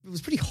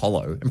was pretty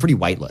hollow and pretty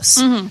weightless.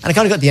 And I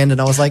kind of got to the end and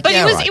I was like, but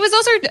yeah, it was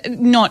also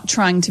not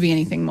trying to be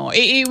anything more.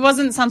 It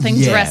wasn't something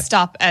dressed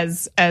up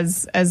as.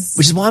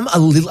 Which is why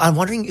I'm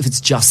wondering if it's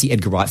just the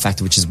Edgar Wright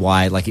factor, which is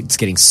why like it's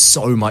getting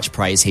so much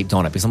praise heaped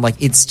on it, because I'm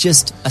like, it's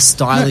just a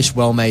stylish,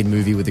 well-made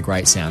movie with a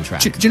great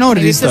soundtrack. Do you know what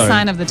it is, though? It's a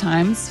sign of the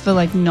times for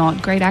like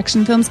not great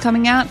action films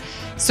coming out.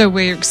 So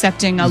we're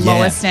accepting a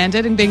lower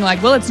standard and being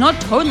like, well, it's not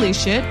totally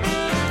shit.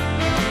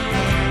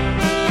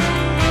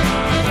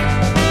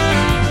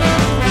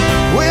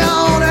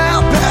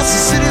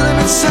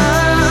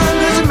 Sign.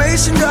 There's a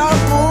mason jar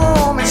of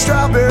warm and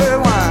strawberry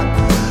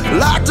wine,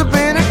 locked up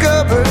in a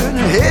cupboard,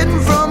 hidden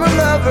from her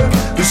lover,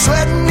 who's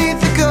sweating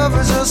beneath the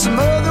covers of some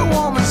other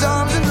woman's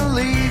arms, and the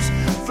leaves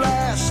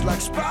flash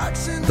like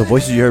sparks. The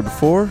voices you heard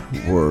before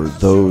were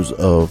those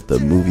of the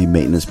Movie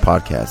Maintenance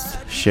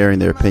Podcast, sharing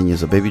their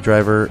opinions of Baby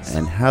Driver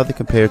and how they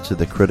compare to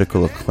the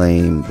critical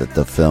acclaim that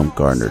the film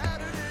garnered.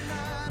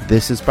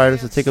 This inspired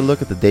us to take a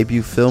look at the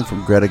debut film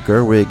from Greta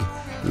Gerwig,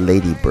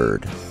 Lady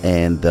Bird,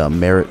 and the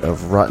merit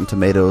of Rotten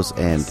Tomatoes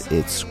and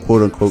its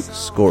quote-unquote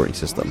scoring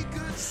system.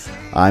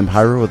 I'm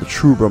Hyro of the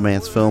True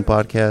Romance Film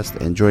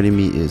Podcast, and joining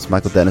me is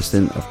Michael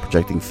Denniston of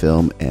Projecting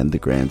Film and The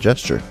Grand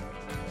Gesture.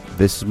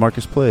 This is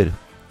Marcus Played,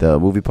 the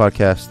movie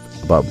podcast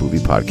about movie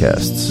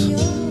podcasts.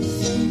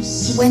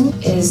 When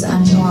is a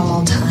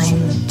normal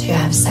time to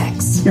have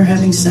sex? You're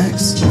having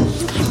sex?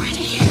 I'm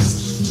ready.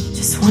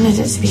 Just wanted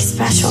it to be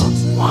special.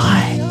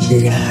 Why?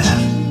 You're gonna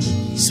have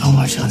so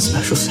much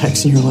unspecial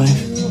sex in your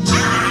life.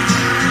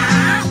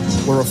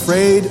 We're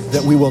afraid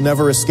that we will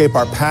never escape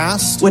our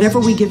past. Whatever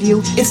we give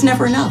you, it's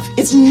never enough.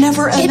 It's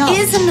never enough. It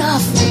is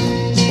enough.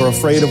 We're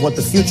afraid of what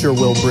the future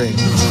will bring.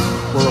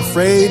 We're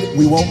afraid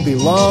we won't be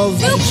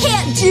loved. You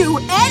can't do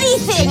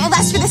anything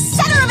unless you're the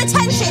center of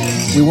attention.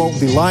 We won't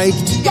be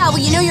liked. Yeah, well,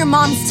 you know your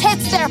mom's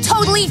tits, they're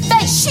totally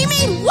fake. She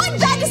made one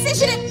bad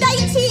decision at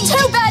 19.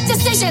 Two bad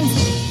decisions.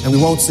 And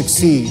we won't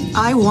succeed.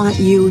 I want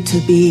you to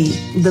be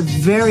the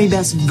very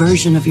best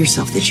version of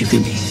yourself that you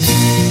can be.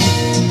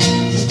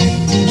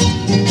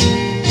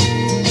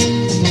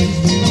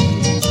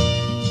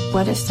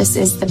 What if this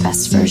is the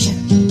best version?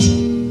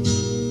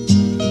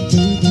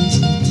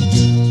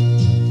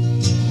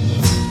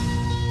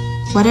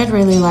 What I'd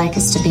really like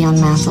is to be on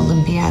Math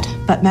Olympiad.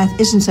 But math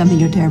isn't something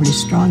you're terribly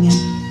strong in.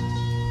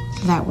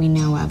 That we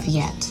know of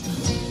yet.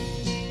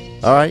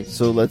 All right,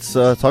 so let's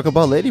talk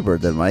about Lady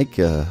Bird then, Mike.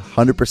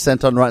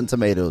 100% on Rotten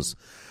Tomatoes.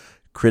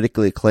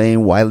 Critically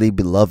acclaimed, widely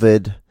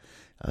beloved.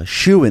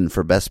 Shoo-in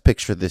for Best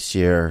Picture this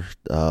year.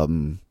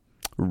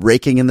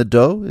 Raking in the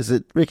dough? Is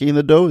it raking in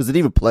the dough? Is it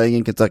even playing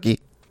in Kentucky?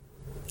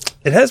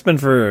 It has been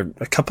for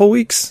a couple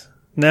weeks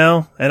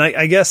now. And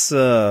I guess,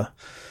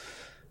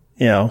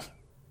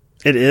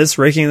 it is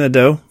raking in the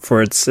dough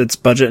for its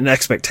budget and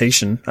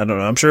expectation. I don't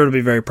know. I'm sure it'll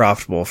be very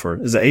profitable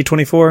is it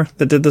A24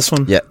 that did this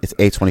one? Yeah, it's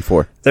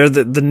A24. They're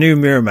the new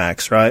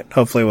Miramax, right?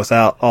 Hopefully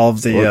without all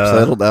of the...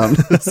 settle down.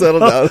 Settle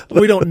down.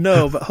 We don't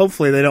know, but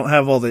hopefully they don't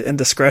have all the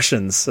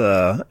indiscretions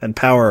and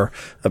power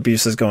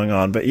abuses going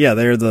on. But yeah,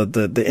 they're the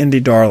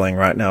indie darling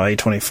right now,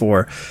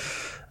 A24.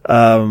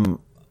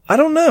 I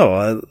don't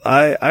know.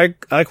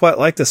 I quite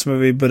like this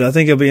movie, but I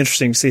think it'll be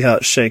interesting to see how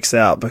it shakes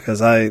out,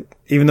 because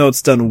even though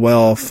it's done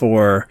well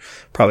for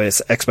probably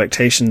its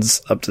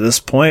expectations up to this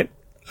point,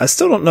 I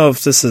still don't know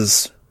if this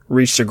has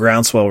reached a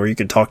groundswell where you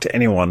could talk to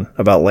anyone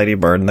about Lady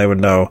Bird and they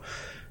would know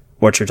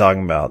what you're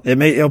talking about.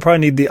 It'll probably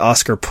need the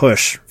Oscar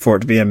push for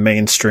it to be a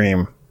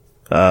mainstream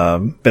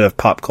bit of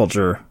pop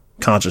culture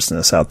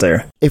consciousness out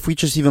there. If we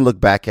just even look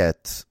back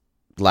at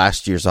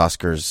last year's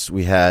Oscars,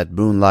 we had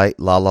Moonlight,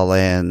 La La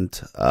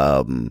Land,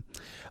 and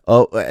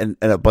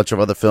a bunch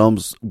of other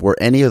films. Were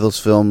any of those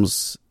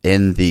films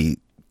in the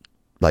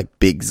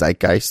big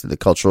zeitgeist, the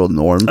cultural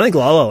norm? I think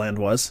La La Land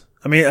was.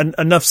 I mean,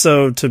 enough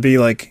so to be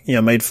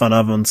made fun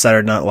of on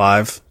Saturday Night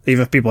Live.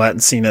 Even if people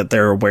hadn't seen it,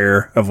 they're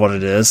aware of what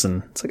it is,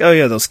 and it's like, oh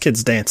yeah, those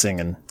kids dancing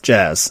and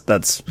jazz.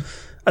 That's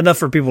enough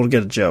for people to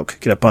get a joke,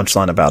 get a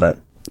punchline about it.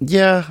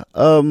 Yeah.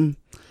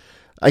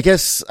 I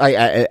guess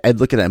I'd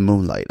look at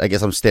Moonlight. I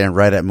guess I'm staring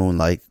right at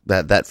Moonlight.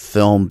 That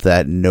film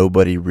that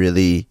nobody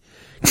really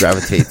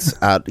gravitated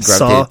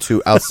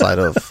to outside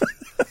of.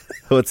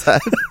 What's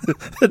that?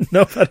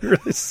 Nobody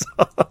really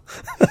saw.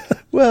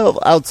 Well,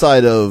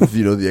 outside of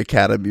the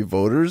Academy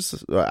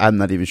voters, I'm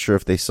not even sure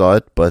if they saw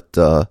it. But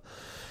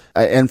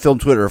and film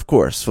Twitter, of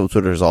course, film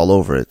Twitter is all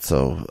over it.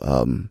 So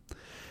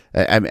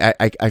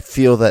I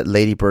feel that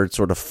Lady Bird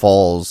sort of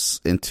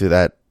falls into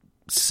that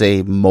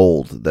same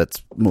mold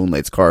that's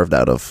Moonlight's carved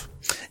out of.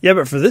 Yeah,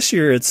 but for this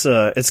year,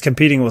 it's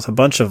competing with a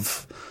bunch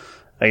of,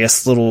 I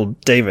guess, little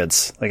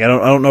Davids. I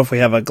don't know if we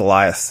have a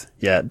Goliath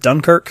yet.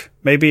 Dunkirk,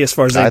 maybe, as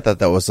far as I thought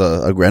that was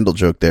a Grendel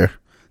joke there.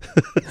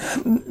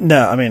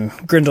 No, I mean,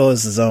 Grendel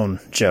is his own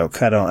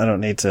joke. I don't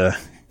need to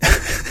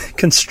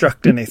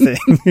construct anything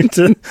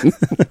to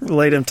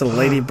relate him to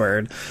Lady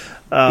Bird.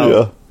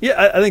 I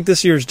think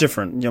this year is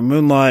different.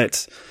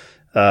 Moonlight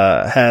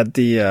had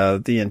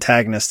the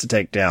antagonist to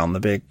take down, the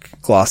big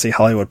glossy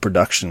Hollywood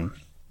production.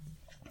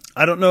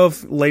 I don't know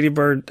if Lady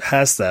Bird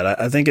has that.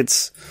 I think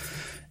it's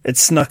it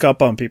snuck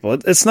up on people.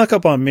 It snuck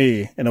up on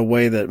me in a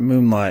way that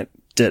Moonlight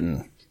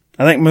didn't.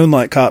 I think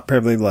Moonlight caught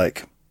probably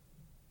like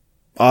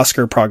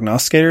Oscar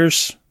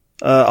prognosticators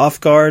off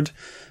guard,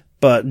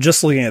 but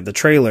just looking at the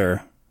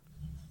trailer,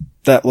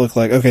 that looked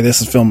like, okay,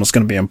 this film was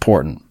going to be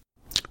important.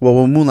 Well,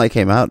 when Moonlight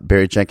came out,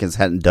 Barry Jenkins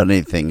hadn't done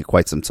anything in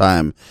quite some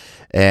time,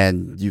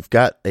 and you've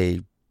got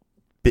a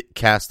big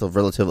cast of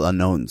relative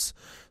unknowns.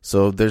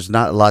 So there's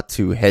not a lot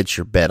to hedge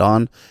your bet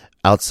on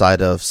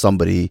outside of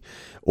somebody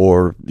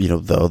or,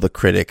 the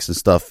critics and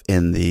stuff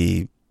in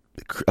the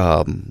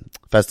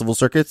festival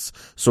circuits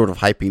sort of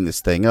hyping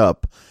this thing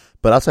up.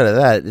 But outside of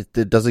that,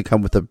 it doesn't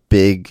come with a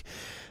big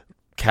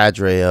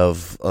cadre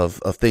of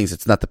things.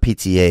 It's not the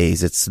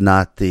PTAs. It's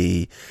not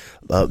the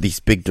these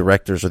big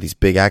directors or these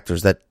big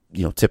actors that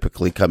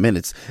typically come in.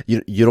 It's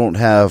you don't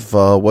have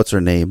what's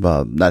her name?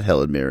 Not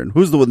Helen Mirren.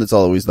 Who's the one that's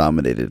always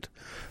nominated?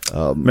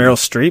 Meryl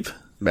Streep.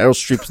 Meryl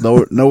Streep's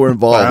nowhere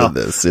involved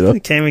in this.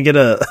 Can't even get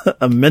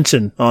a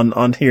mention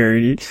on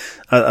here.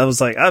 I was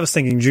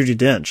thinking Judi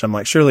Dench. I'm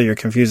like, surely you're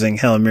confusing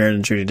Helen Mirren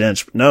and Judi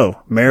Dench.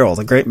 No, Meryl,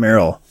 the great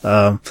Meryl.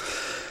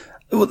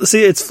 Well,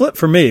 see, it's flipped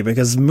for me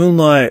because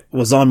Moonlight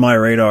was on my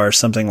radar.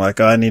 Something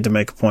like, I need to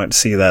make a point to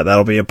see that.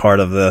 That'll be a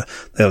part of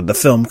the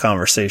film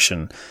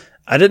conversation.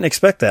 I didn't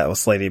expect that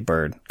with Lady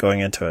Bird going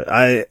into it.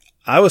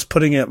 I was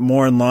putting it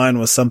more in line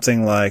with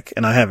something like,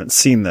 and I haven't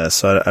seen this,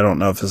 so I don't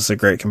know if this is a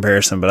great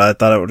comparison, but I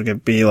thought it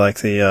would be like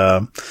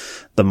the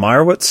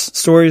Meyerowitz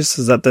stories.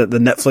 Is that the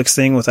Netflix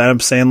thing with Adam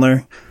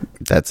Sandler?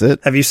 That's it.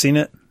 Have you seen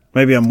it?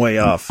 Maybe I'm way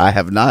off. I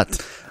have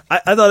not.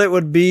 I thought it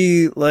would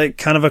be like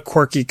kind of a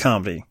quirky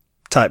comedy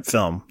type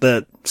film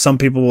that some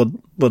people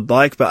would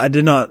like, but I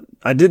did not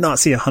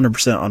see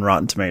 100% on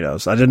Rotten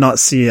Tomatoes. I did not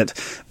see it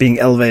being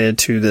elevated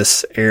to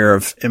this air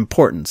of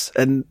importance.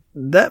 And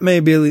that may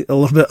be a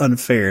little bit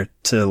unfair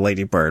to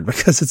Lady Bird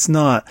because it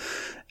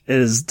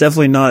is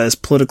definitely not as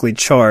politically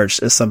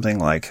charged as something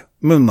like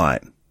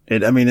Moonlight.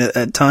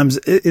 At times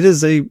it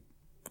is a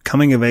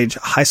coming of age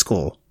high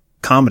school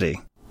comedy.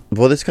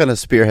 Well, this kind of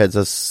spearheads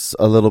us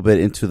a little bit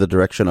into the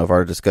direction of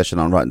our discussion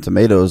on Rotten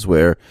Tomatoes,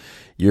 where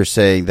you're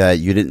saying that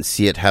you didn't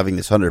see it having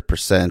this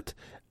 100%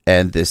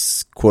 and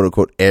this quote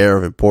unquote air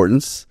of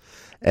importance,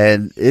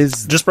 and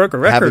is just broke a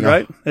record,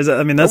 right?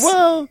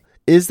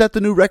 Is that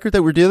the new record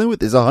that we're dealing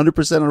with? Is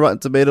 100% on Rotten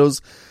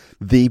Tomatoes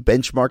the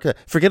benchmark?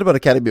 Forget about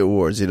Academy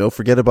Awards,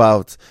 forget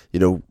about,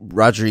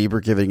 Roger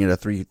Ebert giving it a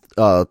 3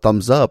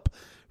 thumbs up.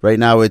 Right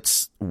now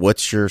it's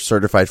what's your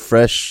certified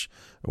fresh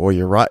or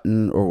your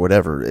rotten or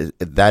whatever.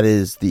 That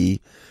is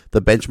the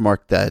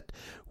benchmark that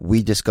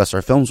we discuss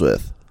our films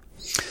with.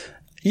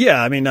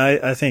 Yeah,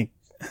 I think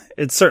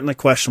it's certainly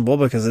questionable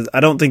because I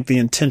don't think the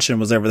intention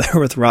was ever there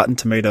with Rotten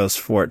Tomatoes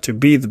for it to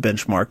be the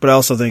benchmark. But I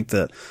also think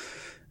that,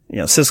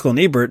 Siskel and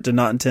Ebert did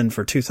not intend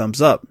for 2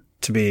 thumbs up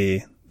to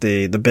be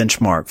the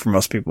benchmark for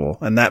most people.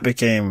 And that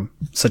became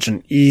such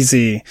an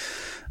easy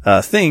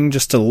thing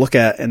just to look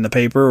at in the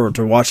paper or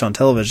to watch on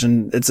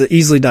television. It's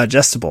easily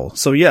digestible.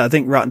 So yeah, I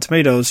think Rotten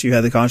Tomatoes, you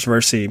had the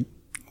controversy,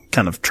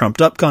 kind of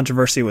trumped up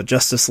controversy with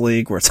Justice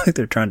League, where it's like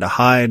they're trying to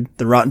hide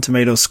the Rotten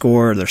Tomatoes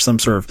score. There's some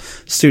sort of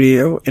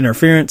studio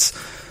interference.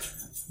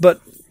 But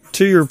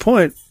to your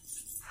point,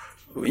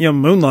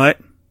 Moonlight,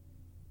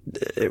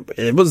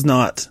 it was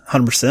not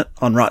 100%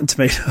 on Rotten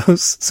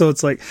Tomatoes. So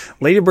it's like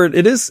Lady Bird,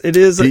 it is.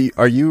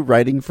 Are you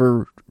writing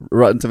for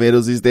Rotten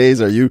Tomatoes these days?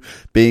 Are you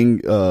being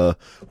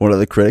one of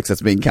the critics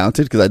that's being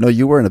counted? Because I know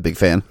you weren't a big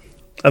fan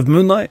of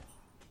Moonlight.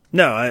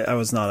 No, I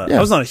was not.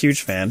 I was not a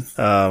huge fan.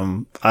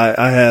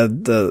 I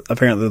had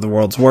apparently the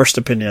world's worst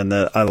opinion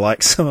that I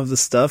liked some of the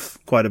stuff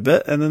quite a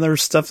bit, and then there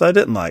was stuff that I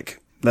didn't like.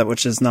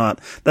 That's not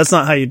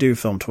how you do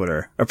film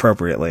Twitter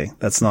appropriately.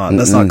 That's not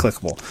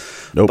clickable.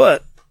 Nope.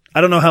 But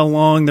I don't know how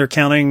long they're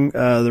counting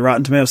the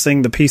Rotten Tomatoes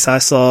thing. The piece I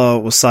saw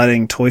was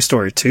citing Toy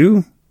Story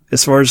 2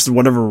 as far as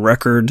whatever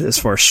record, as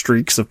far as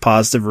streaks of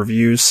positive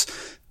reviews,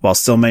 while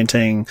still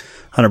maintaining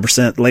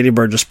 100%. Lady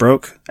Bird just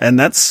broke, and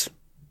that's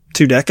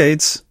 2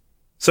 decades.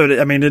 So,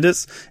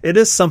 it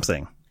is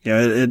something.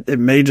 It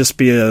may just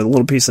be a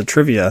little piece of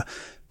trivia,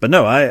 but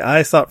no,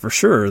 I thought for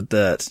sure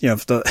that,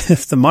 if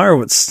the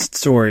Meyerowitz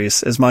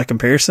stories is my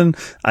comparison,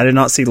 I did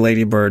not see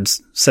Lady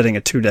Bird's setting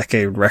a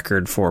 2-decade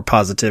record for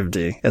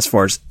positivity as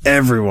far as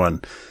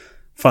everyone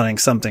finding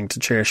something to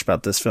cherish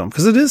about this film.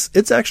 Cause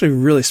it's actually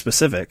really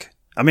specific.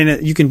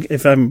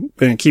 If I'm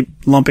going to keep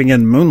lumping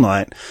in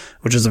Moonlight,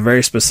 which is a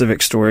very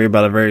specific story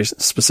about a very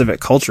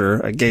specific culture,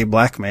 a gay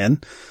black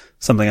man,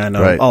 something I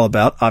know all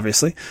about,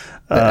 obviously.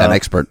 An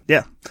expert.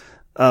 Yeah.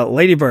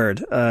 Lady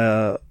Bird,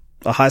 a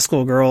high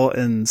school girl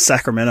in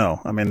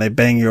Sacramento. They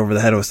bang you over the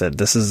head with it.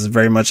 This is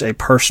very much a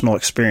personal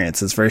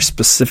experience. It's very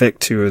specific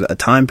to a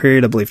time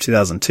period, I believe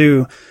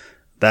 2002.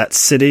 That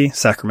city,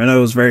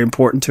 Sacramento, is very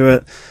important to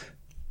it.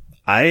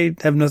 I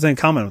have nothing in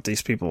common with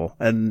these people,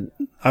 and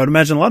I would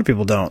imagine a lot of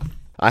people don't.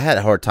 I had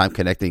a hard time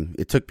connecting.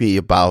 It took me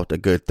about a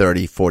good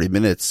 30, 40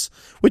 minutes,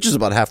 which is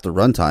about half the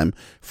runtime,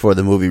 for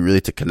the movie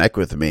really to connect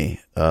with me.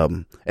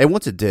 And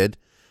once it did,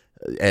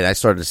 and I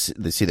started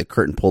to see the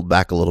curtain pulled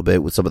back a little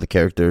bit with some of the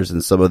characters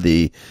and some of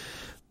the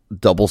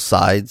double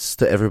sides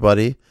to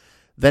everybody.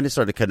 Then it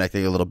started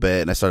connecting a little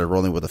bit, and I started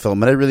rolling with the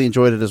film, and I really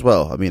enjoyed it as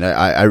well. I mean,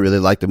 I really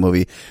liked the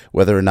movie.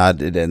 Whether or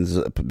not it ends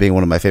up being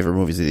one of my favorite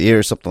movies of the year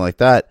or something like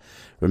that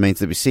remains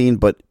to be seen.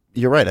 But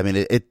you're right. I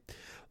mean,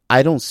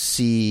 I don't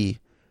see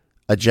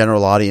a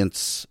general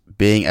audience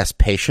being as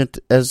patient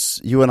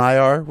as you and I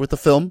are with the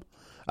film.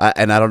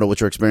 And I don't know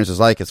what your experience is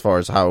like as far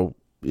as how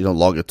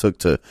long it took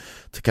to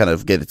kind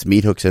of get its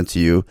meat hooks into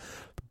you.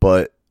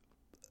 But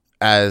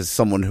as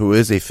someone who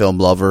is a film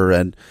lover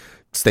and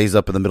stays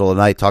up in the middle of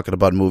the night talking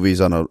about movies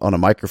on a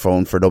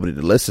microphone for nobody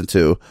to listen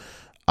to,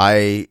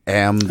 I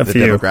am the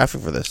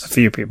demographic for this. A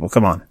few people.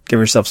 Come on. Give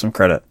yourself some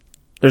credit.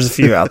 There's a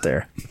few out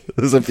there.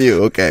 There's a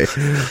few, okay.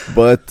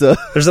 But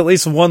there's at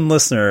least one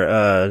listener,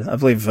 I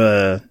believe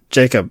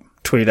Jacob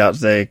tweeted out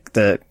today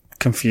that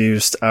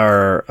confused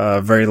our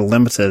very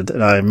limited,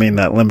 and I mean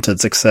that limited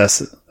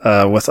success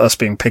with us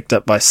being picked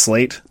up by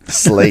Slate.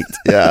 Slate,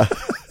 yeah.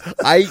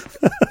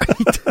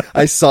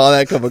 I saw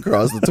that come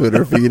across the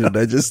Twitter feed, and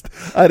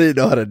I didn't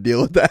know how to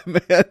deal with that,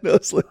 man.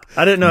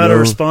 I didn't know how to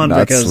respond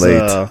because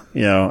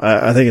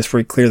I think it's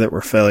pretty clear that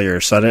we're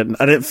failures. So I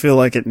didn't feel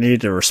like it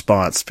needed a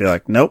response. Be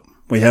like, nope,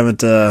 we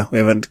haven't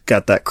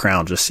got that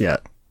crown just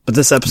yet. But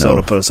this episode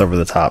will put us over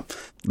the top.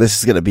 This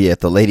is going to be at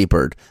the Lady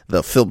Bird.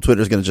 The film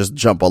Twitter is going to just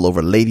jump all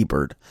over Lady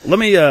Bird. Let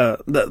me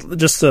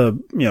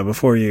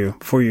before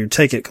you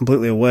take it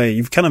completely away,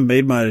 you've kind of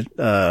made my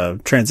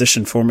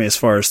transition for me as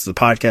far as the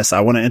podcast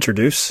I want to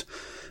introduce,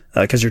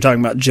 because you're talking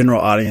about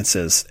general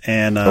audiences,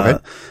 and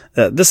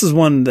this is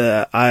one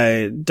that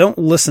I don't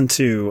listen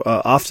to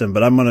often,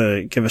 but I'm going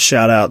to give a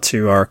shout out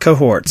to our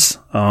cohorts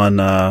on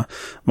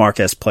Mark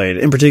S. Played,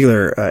 in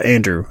particular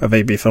Andrew of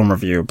AB Film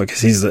Review,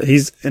 because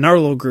he's in our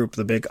little group,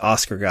 the big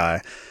Oscar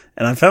guy.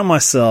 And I found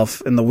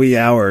myself in the wee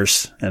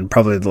hours, and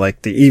probably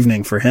like the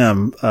evening for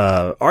him,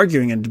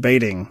 arguing and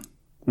debating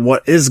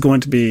what is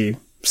going to be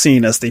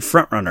seen as the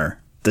front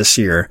runner this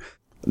year.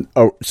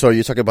 Oh, so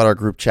you're talking about our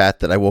group chat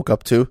that I woke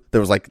up to?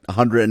 There was like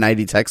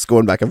 190 texts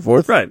going back and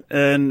forth? Right.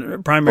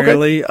 And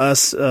primarily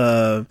us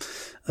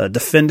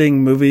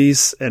defending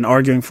movies and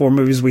arguing for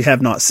movies we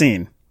have not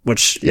seen,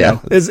 which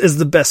is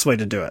the best way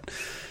to do it.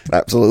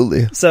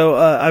 Absolutely. So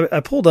I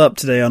pulled up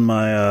today on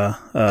my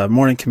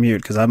morning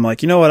commute because I'm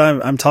like, you know what,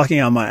 I'm talking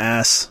out my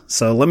ass,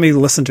 so let me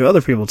listen to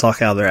other people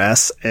talk out of their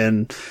ass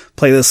and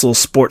play this little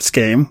sports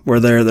game where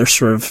they're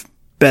sort of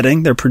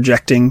betting, they're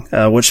projecting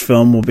which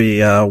film will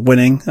be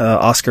winning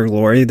Oscar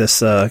glory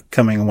this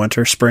coming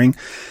spring.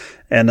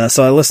 And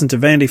so I listened to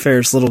Vanity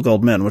Fair's Little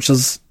Gold Men, which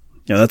is,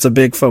 that's a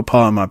big faux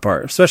pas on my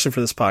part, especially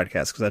for this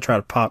podcast, because I try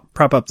to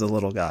prop up the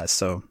little guys.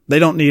 So they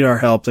don't need our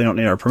help. They don't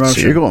need our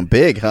promotion. So you're going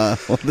big, huh?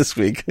 This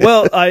week.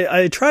 Well,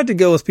 I tried to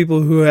go with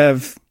people who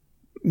have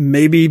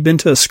maybe been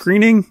to a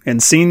screening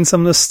and seen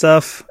some of this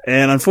stuff.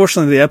 And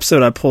unfortunately, the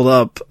episode I pulled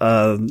up,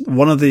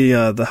 one of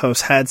the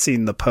hosts had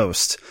seen The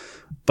Post,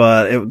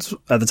 but it was,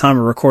 at the time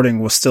of recording,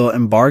 was still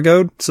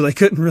embargoed, so they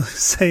couldn't really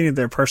say any of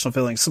their personal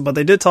feelings. But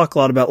they did talk a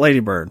lot about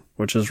Lady Bird,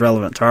 which is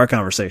relevant to our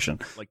conversation.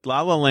 Like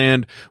La La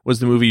Land was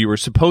the movie you were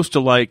supposed to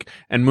like,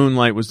 and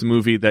Moonlight was the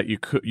movie that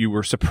you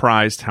were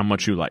surprised how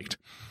much you liked.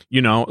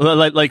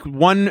 Like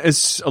one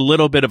is a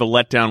little bit of a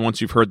letdown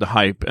once you've heard the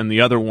hype, and the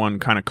other one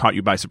kind of caught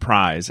you by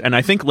surprise. And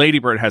I think Lady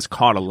Bird has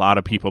caught a lot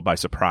of people by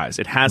surprise.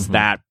 It has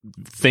that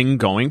thing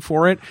going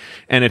for it,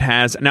 and it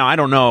has, now I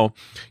don't know,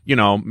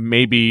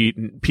 maybe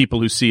people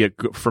who see it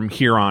from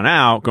here on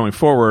out going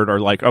forward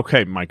are like,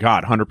 okay, my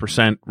God,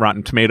 100%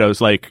 Rotten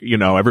Tomatoes, like,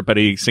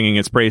 everybody singing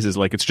its praises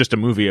like it's just a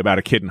movie about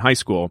a kid in high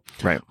school.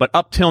 Right. But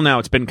up till now,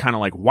 it's been kind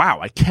of like, wow,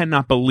 I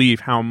cannot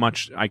believe how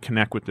much I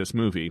connect with this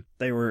movie.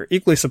 They were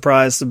equally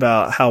surprised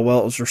about how well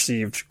it was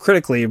received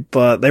critically,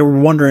 but they were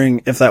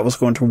wondering if that was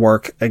going to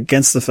work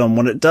against the film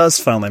when it does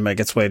finally make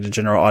its way to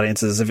general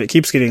audiences. If it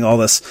keeps getting all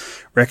this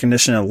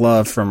recognition and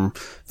love from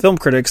film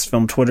critics,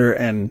 film Twitter,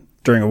 and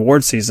during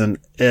award season,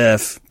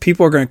 if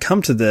people are going to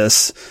come to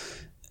this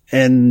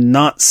and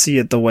not see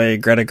it the way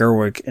Greta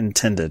Gerwig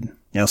intended.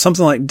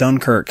 Something like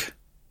Dunkirk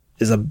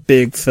is a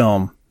big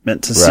film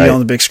meant to see on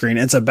the big screen.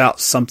 It's about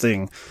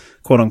something,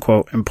 quote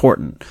unquote,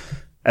 important.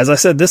 As I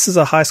said, this is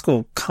a high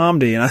school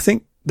comedy, and I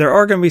think there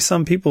are going to be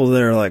some people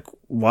that are like,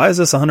 why is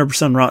this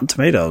 100% Rotten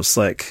Tomatoes?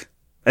 Like,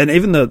 and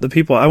even the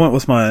people, I went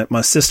with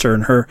my sister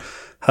and her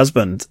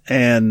husband,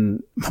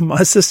 and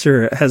my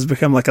sister has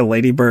become like a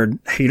Lady Bird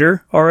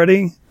hater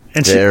already.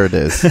 And there it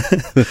is.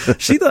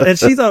 she thought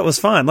it was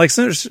fine. Like, as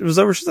soon as it was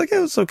over, she's like,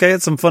 yeah, it's okay.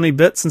 It's some funny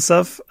bits and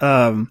stuff.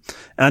 And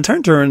I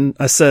turned to her and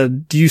I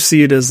said, do you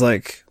see it as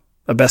like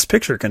a Best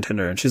Picture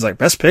contender? And she's like,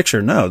 Best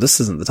Picture? No, this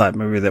isn't the type of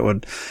movie that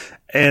would.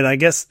 And I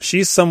guess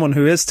she's someone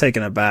who is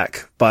taken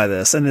aback by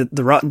this, and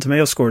the Rotten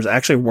Tomato score is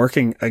actually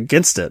working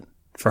against it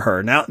for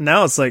her. Now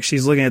it's like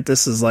she's looking at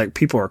this as like,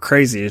 people are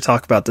crazy to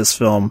talk about this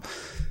film,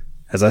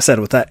 as I said,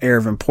 with that air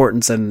of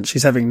importance, and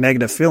she's having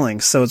negative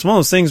feelings. So it's one of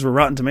those things where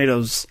Rotten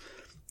Tomatoes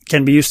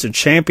can be used to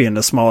champion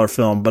a smaller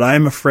film, but I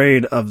am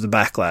afraid of the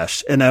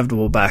backlash,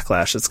 inevitable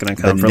backlash that's going to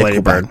come for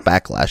Lady Bird.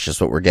 Backlash is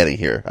what we're getting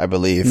here, I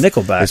believe.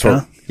 Nickelback,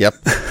 huh? Yep.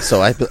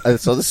 So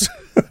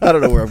I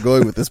don't know where I'm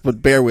going with this,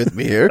 but bear with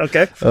me here.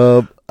 Okay.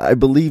 I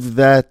believe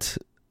that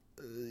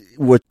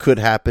what could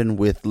happen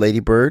with Lady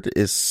Bird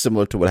is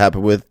similar to what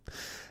happened with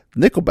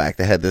Nickelback.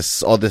 They had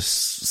all this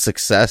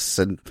success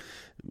and,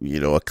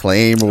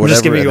 acclaim or whatever. I'm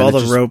just giving you all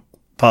the rope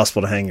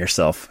possible to hang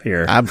yourself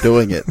here. I'm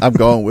doing it. I'm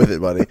going with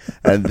it, buddy.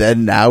 And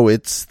then now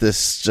it's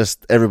this,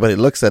 just everybody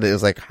looks at it.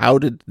 It's like, how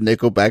did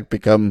Nickelback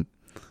become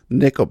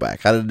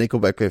Nickelback? How did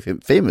Nickelback become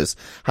famous?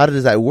 How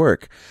does that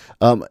work?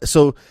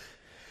 So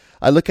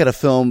I look at a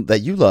film that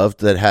you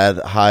loved that had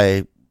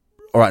high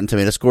Rotten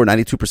Tomato score,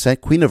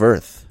 92%, Queen of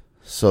Earth.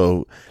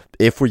 So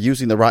if we're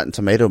using the Rotten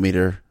Tomato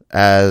meter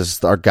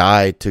as our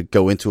guide to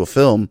go into a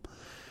film,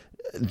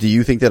 do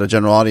you think that a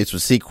general audience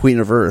would see Queen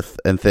of Earth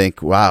and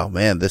think, wow,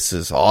 man, this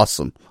is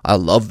awesome. I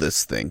love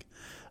this thing.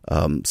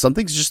 Some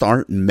things just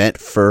aren't meant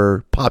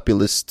for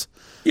populist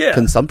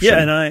consumption.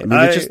 Yeah, and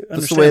I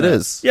that's the way it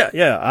is. Yeah.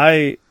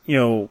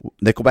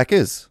 Nickelback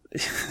is.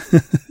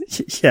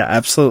 Yeah,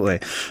 absolutely.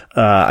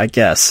 I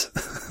guess.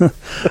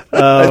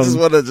 I just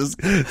want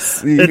to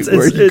see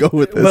where you go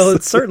with this. Well,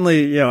 it's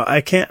certainly,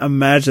 I can't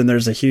imagine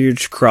there's a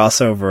huge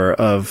crossover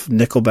of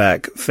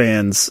Nickelback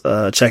fans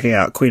checking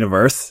out Queen of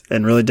Earth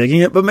and really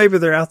digging it, but maybe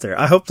they're out there.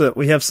 I hope that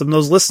we have some of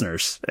those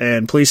listeners,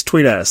 and please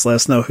tweet at us. Let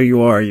us know who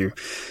you are, you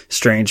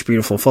strange,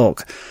 beautiful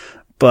folk.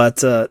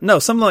 But no,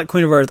 something like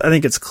Queen of Earth, I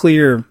think it's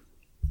clear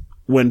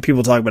when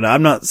people talk about it.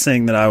 I'm not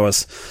saying that I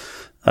was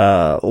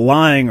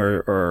lying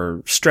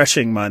or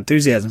stretching my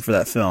enthusiasm for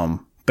that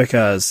film,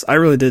 because I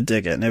really did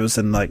dig it, and it was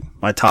in like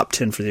my top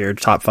 10 for the year,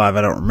 top 5,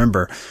 I don't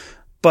remember.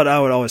 But I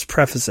would always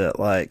preface it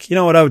like, you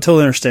know what, I would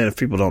totally understand if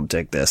people don't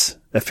dig this,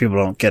 if people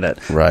don't get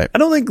it. Right.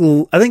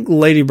 I think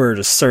Lady Bird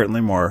is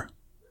certainly more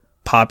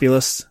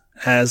populist,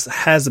 has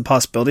the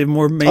possibility of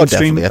more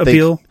mainstream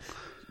appeal.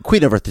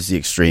 Queen of Earth is the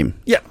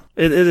extreme. Yeah.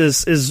 It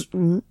is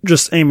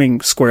just aiming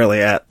squarely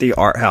at the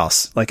art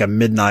house, like a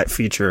midnight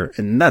feature,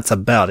 and that's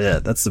about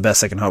it. That's the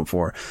best I can hope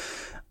for.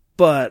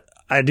 But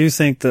I do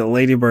think that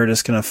Lady Bird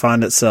is going to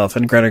find itself,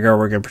 and Greta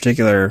Gerwig in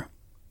particular,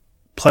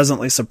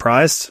 pleasantly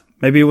surprised,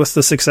 maybe with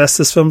the success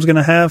this film's going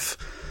to have.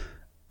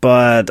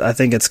 But I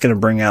think it's going to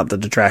bring out the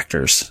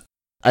detractors.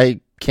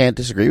 I can't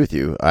disagree with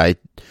you.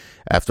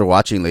 After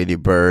watching Lady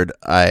Bird,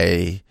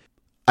 I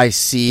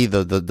see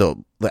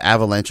the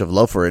avalanche of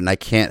love for it, and I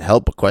can't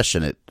help but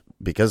question it.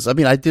 Because,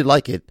 I did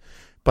like it,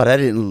 but I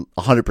didn't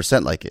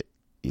 100% like it.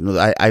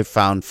 I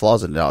found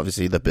flaws in it,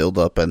 obviously, the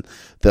build-up and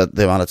the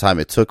amount of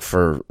time it took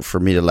for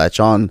me to latch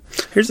on.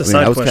 Here's a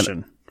side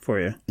question for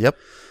you. Yep.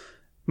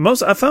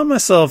 I found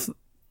myself,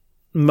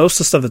 most of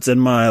the stuff that's in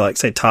my,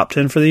 say, top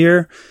 10 for the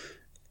year,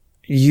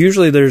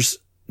 usually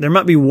there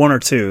might be one or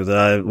two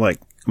that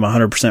I'm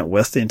 100%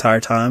 with the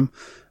entire time,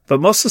 but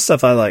most of the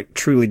stuff I,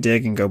 truly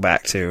dig and go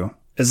back to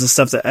is the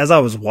stuff that, as I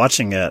was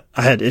watching it,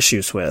 I had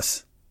issues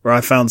with. Where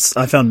I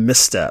found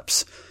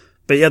missteps,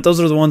 but yet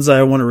those are the ones that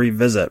I want to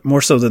revisit more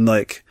so than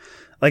I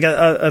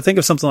think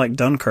of something like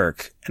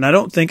Dunkirk, and I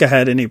don't think I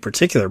had any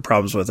particular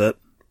problems with it,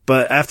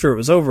 but after it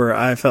was over,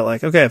 I felt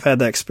like, okay, I've had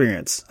that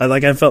experience.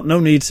 I felt no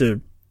need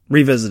to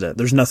revisit it.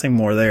 There's nothing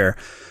more there.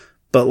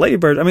 But Lady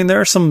Bird, there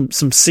are some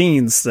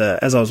scenes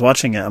that as I was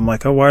watching it, I'm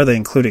like, oh, why are they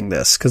including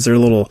this? Cause they're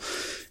little,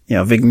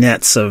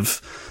 vignettes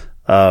of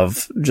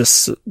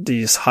just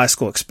these high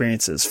school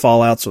experiences,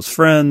 fallouts with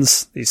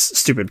friends, these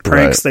stupid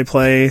pranks they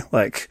play,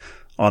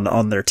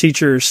 on their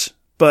teachers.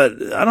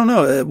 But I don't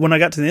know. When I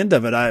got to the end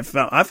of it, I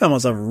found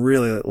myself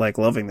really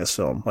loving this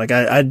film.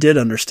 I did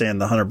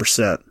understand the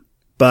 100%,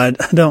 but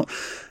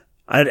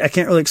I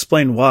can't really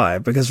explain why,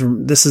 because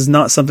this is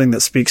not something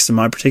that speaks to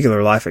my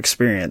particular life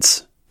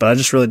experience, but I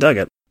just really dug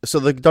it. So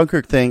the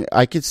Dunkirk thing,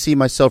 I could see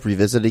myself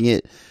revisiting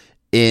it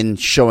in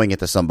showing it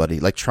to somebody,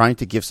 trying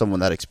to give someone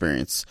that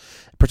experience.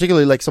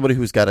 Particularly somebody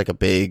who's got a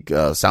big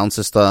sound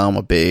system,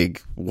 a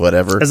big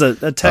whatever. As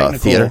a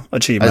technical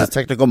achievement. As a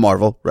technical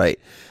marvel, right.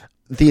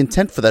 The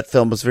intent for that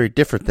film was very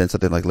different than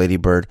something like Lady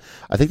Bird.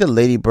 I think that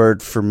Lady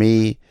Bird, for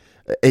me,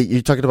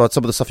 you're talking about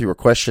some of the stuff you were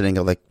questioning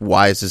of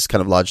why is this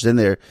kind of lodged in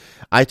there?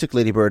 I took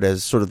Lady Bird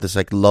as sort of this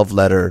love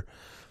letter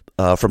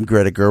from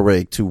Greta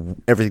Gerwig to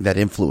everything that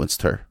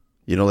influenced her.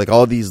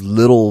 All these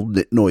little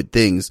nitnoid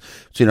things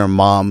between her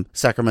mom,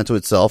 Sacramento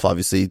itself,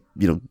 obviously,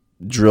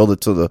 drilled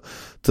it to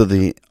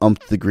the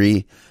umpth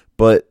degree,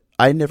 but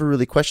I never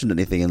really questioned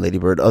anything in Lady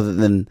Bird other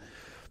than,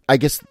 I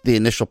guess, the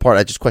initial part.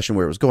 I just questioned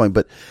where it was going.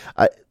 But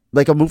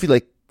a movie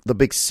like The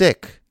Big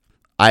Sick,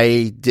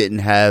 I didn't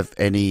have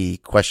any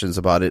questions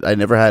about it. I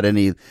never had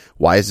any,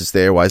 why is this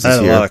there? Why is this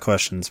here? I had a lot of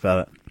questions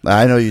about it.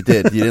 I know you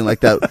did. You didn't like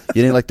that.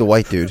 You didn't like the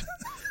white dude,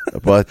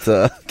 but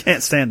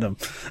can't stand him.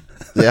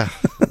 Yeah,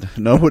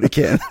 nobody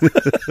can.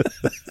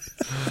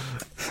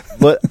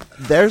 But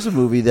there's a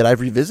movie that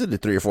I've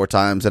revisited 3 or 4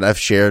 times, and I've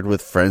shared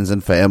with friends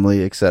and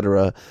family,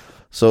 etc.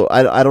 So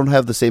I don't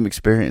have the same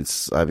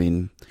experience.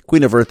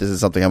 Queen of Earth isn't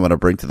something I'm going to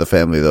bring to the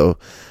family, though.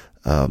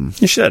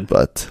 You should.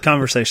 But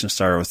conversation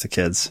starter with the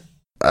kids.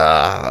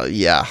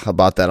 Yeah,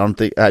 about that. I don't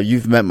think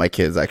you've met my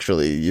kids.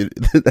 Actually,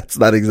 that's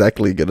not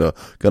exactly gonna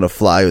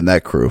fly in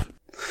that crew.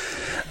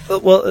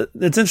 Well,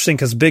 it's interesting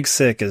because Big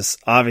Sick is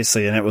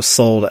obviously, and it was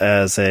sold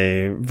as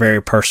a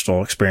very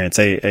personal experience,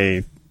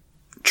 a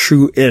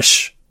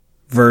true-ish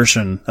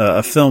version,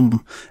 a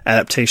film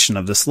adaptation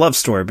of this love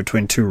story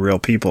between two real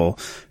people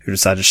who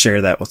decide to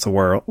share that with the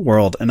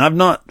world. And I've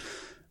not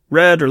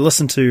read or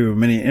listened to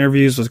many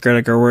interviews with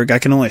Greta Gerwig. I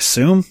can only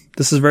assume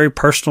this is very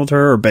personal to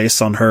her or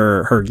based on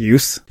her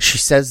youth. She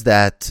says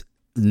that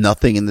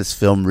nothing in this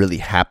film really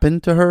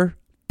happened to her,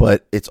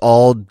 but it's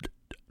all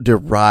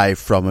derived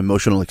from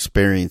emotional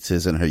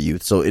experiences in her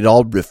youth. So it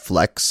all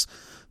reflects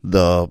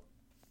the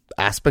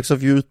aspects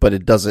of youth, but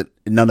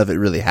none of it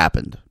really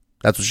happened.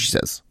 That's what she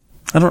says.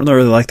 I don't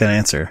really like that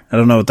answer. I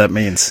don't know what that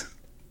means.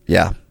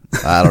 Yeah,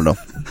 I don't know.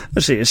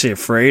 Is she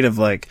afraid of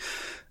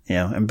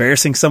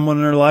embarrassing someone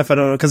in her life? I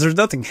don't know, because there's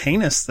nothing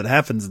heinous that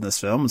happens in this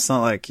film. It's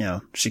not like,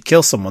 she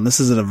kills someone. This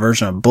isn't a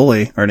version of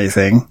Bully or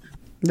anything.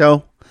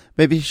 No,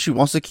 maybe she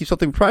wants to keep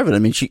something private. I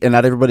mean, and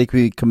not everybody could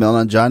be Camille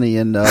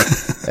Nanjiani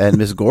and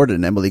Miss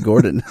Gordon, Emily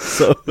Gordon.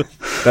 So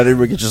not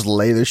everybody could just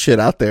lay their shit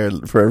out there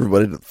for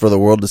everybody, for the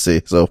world to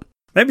see. So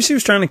maybe she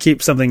was trying to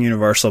keep something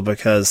universal,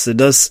 because it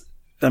does.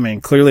 I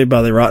mean, clearly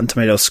by the Rotten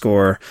Tomatoes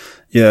score,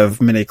 you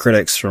have many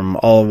critics from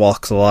all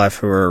walks of life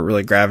who are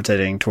really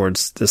gravitating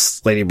towards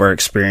this Lady Bird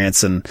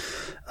experience. And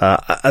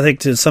I think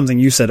to something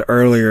you said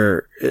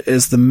earlier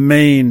is the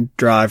main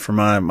drive for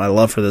my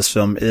love for this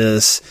film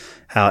is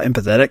how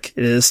empathetic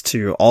it is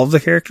to all of the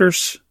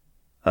characters.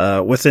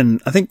 Within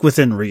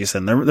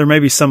reason. There may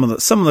be some of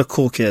the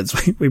cool kids.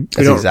 That's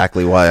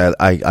exactly why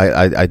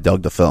I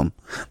dug the film.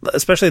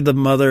 Especially the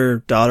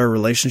mother-daughter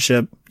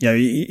relationship.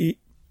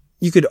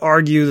 You could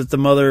argue that the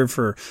mother,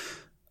 for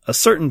a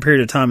certain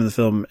period of time in the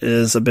film,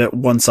 is a bit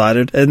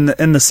one-sided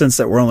in the sense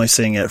that we're only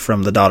seeing it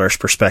from the daughter's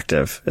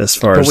perspective. But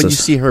when you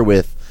see her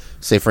with,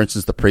 say, for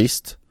instance, the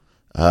priest,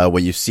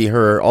 when you see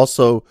her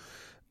also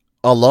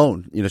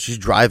alone, she's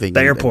driving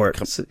the airport,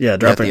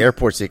 dropping the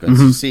airport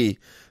sequence, you see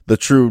the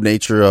true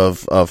nature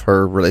of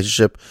her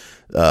relationship,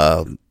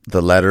 the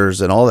letters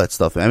and all that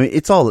stuff. I mean,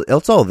 it's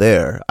all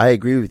there. I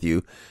agree with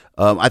you.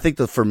 I think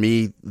that for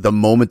me, the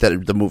moment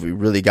that the movie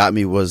really got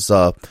me was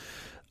the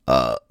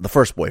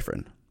first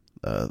boyfriend.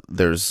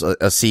 There's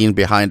a scene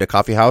behind a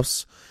coffee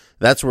house.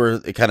 That's where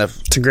it kind of...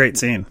 It's a great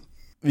scene.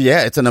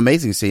 Yeah, it's an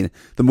amazing scene.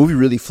 The movie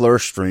really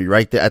flourished for me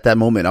right there at that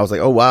moment. I was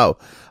like, oh, wow.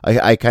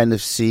 I kind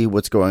of see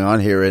what's going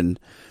on here. And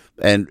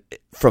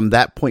from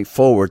that point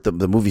forward,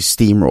 the movie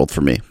steamrolled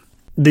for me.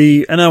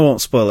 And I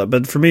won't spoil it,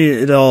 but for me,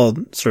 it all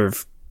sort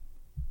of,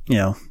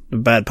 a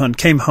bad pun,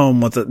 came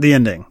home with the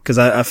ending. Because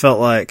I felt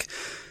like...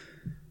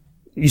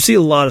 You see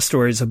a lot of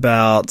stories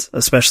about,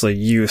 especially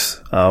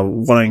youth,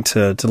 wanting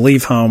to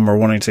leave home or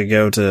wanting to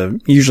go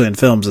to, usually in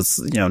films, it's,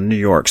 New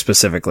York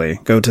specifically,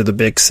 go to the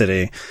big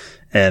city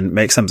and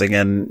make something.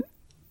 And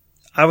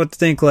I would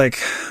think like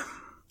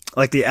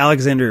the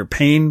Alexander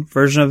Payne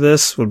version of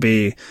this would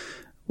be,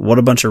 what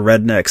a bunch of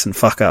rednecks and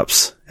fuck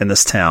ups in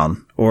this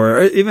town.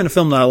 Or even a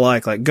film that I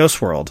like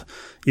Ghost World.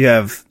 You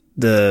have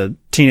the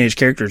teenage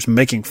characters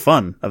making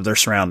fun of their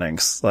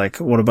surroundings, like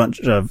what a bunch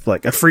of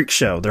a freak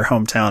show their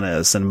hometown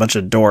is, and a bunch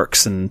of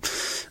dorks and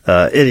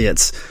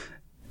idiots.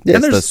 Yeah,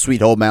 it's the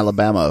Sweet Home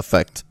Alabama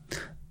effect.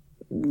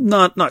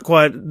 Not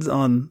quite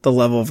on the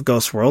level of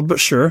Ghost World, but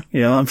sure,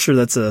 I'm sure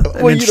that's an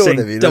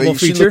interesting double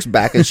feature. She looks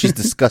back and she's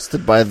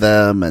disgusted by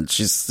them, and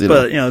she's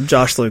but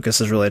Josh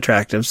Lucas is really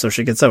attractive, so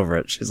she gets over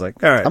it. She's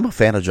like, all right, I'm a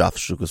fan of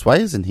Josh Lucas. Why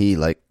isn't he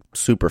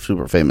super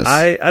famous?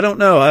 I don't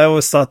know. I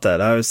always thought that.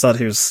 I always thought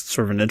he was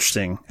sort of an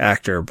interesting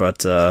actor,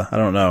 but I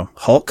don't know.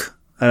 Hulk?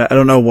 I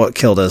don't know what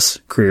killed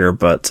his career,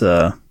 but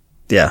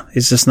yeah,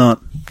 he's just not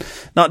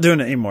doing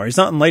it anymore. He's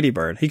not in Lady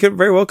Bird. He could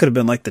have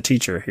been like the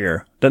teacher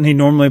here. Doesn't he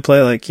normally play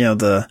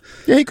Yeah,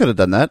 he could have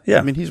done that. Yeah.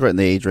 I mean, he's right in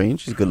the age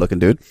range. He's a good looking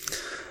dude.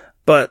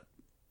 But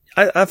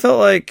I felt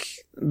like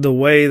the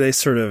way they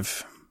sort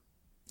of,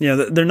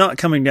 they're not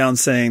coming down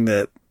saying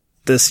that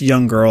this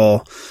young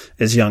girl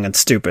is young and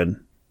stupid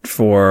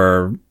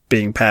for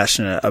being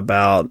passionate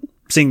about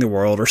seeing the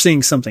world or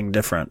seeing something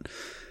different.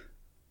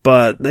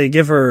 But they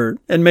give her,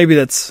 and maybe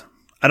that's,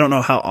 I don't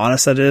know how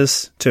honest that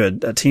is to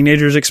a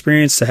teenager's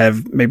experience to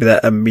have maybe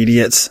that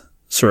immediate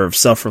sort of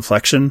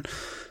self-reflection,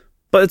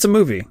 but it's a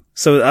movie.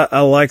 So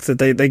I like that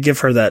they give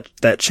her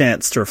that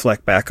chance to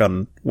reflect back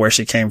on where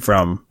she came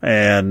from,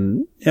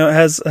 and, it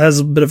has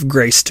a bit of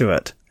grace to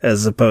it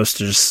as opposed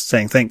to just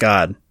saying, thank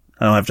God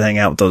I don't have to hang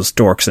out with those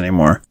dorks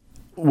anymore.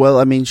 Well,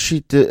 I mean,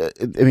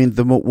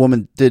 the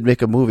woman did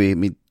make a movie. I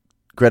mean,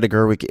 Greta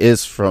Gerwig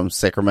is from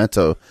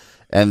Sacramento,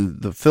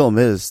 and the film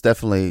is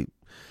definitely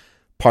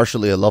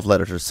partially a love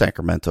letter to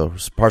Sacramento,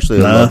 partially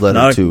a love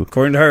letter to...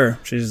 According to her,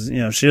 she's,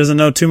 she doesn't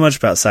know too much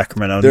about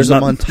Sacramento. There's a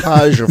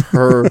montage of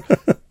her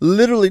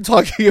literally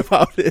talking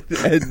about it,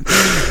 and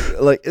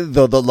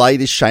the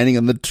light is shining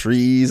on the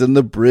trees and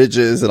the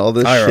bridges and all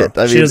this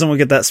shit. She doesn't want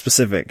to get that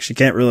specific. She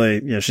can't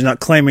really, she's not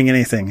claiming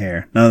anything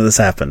here. None of this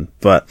happened,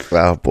 but...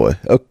 Oh, boy.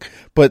 Okay.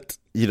 But,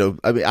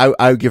 I mean,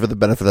 I would give her the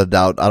benefit of the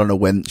doubt. I don't know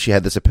when she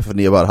had this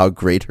epiphany about how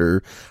great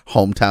her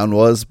hometown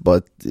was,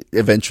 but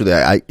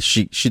eventually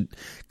she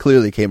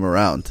clearly came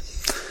around.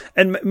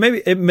 And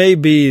maybe it may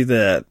be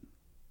that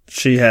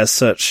she has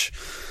such,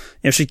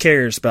 she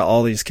cares about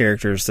all these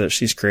characters that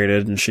she's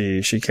created, and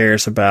she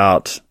cares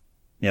about,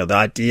 the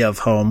idea of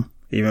home,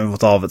 even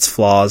with all of its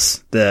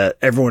flaws, that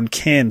everyone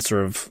can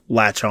sort of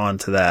latch on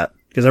to that,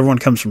 because everyone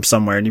comes from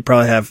somewhere, and you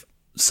probably have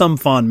some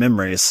fond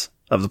memories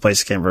of the place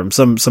you came from,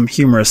 some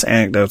humorous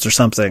anecdotes or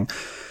something.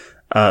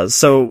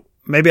 So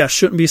maybe I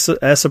shouldn't be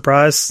as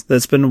surprised that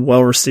it's been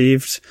well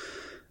received.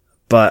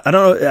 But I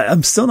don't know.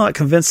 I'm still not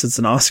convinced it's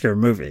an Oscar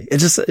movie. It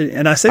just,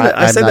 and I say that,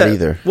 I say I'm not that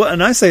either. Well,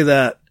 and I say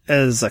that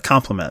as a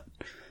compliment,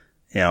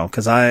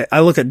 cause I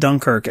look at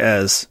Dunkirk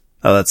as,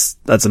 oh,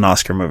 that's an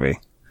Oscar movie.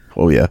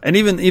 Oh yeah. And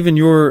even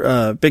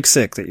your, Big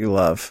Sick that you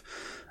love,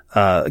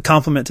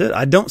 compliment to it,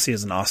 I don't see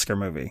as an Oscar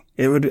movie.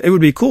 It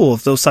would be cool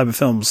if those type of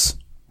films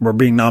were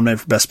being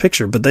nominated for Best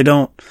Picture, but I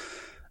don't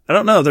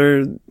know.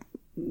 They're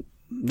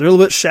a little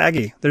bit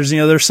shaggy.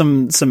 There's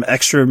some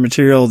extra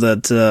material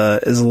that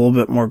is a little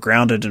bit more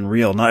grounded and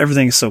real. Not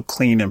everything is so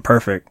clean and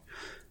perfect.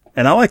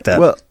 And I like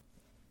that. Well,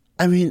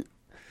 I mean,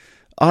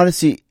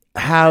 honestly,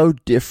 how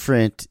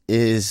different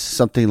is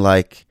something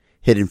like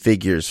Hidden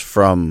Figures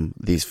from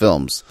these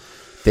films?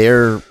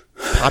 They're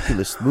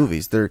populist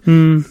movies. They're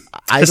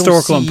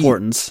historical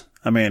importance.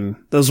 I mean,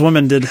 those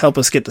women did help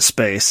us get to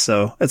space,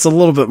 so it's a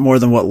little bit more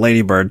than what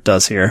Lady Bird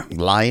does here.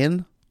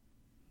 Lion?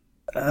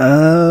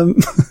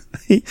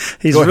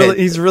 He's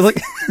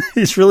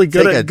really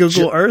good at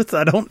Google Earth.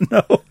 I don't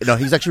know. No,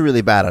 he's actually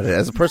really bad at it.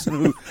 As a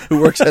person who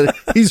works at it,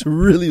 he's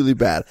really, really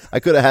bad. I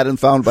could have had him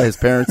found by his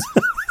parents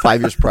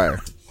 5 years prior.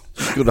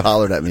 He could have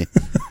hollered at me.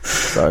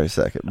 Sorry, a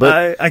second.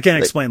 But I can't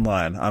explain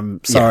Lion.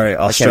 I'm sorry,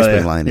 Australia. I can't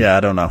explain Lion. Yeah, I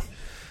don't know.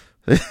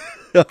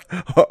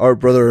 Our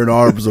brother in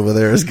arms over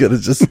there is gonna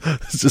just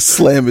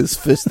slam his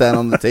fist down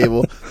on the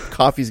table.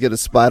 Coffee's gonna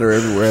splatter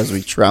everywhere as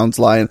we trounce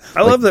Lion.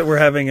 I love that we're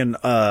having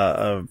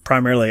a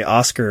primarily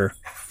Oscar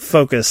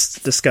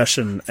focused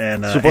discussion,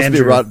 and supposed to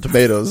be Rotten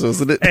Tomatoes,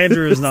 isn't it?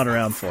 Andrew is not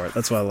around for it.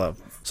 That's what I love.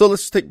 So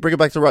let's bring it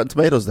back to Rotten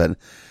Tomatoes then.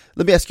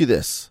 Let me ask you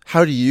this: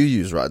 how do you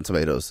use Rotten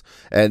Tomatoes?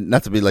 And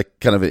not to be like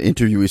kind of an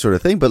interviewee sort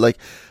of thing, but like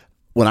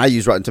when I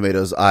use Rotten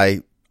Tomatoes,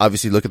 I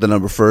obviously look at the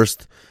number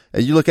first.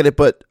 And you look at it,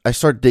 but I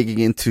start digging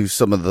into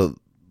some of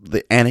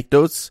the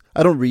anecdotes.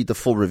 I don't read the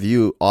full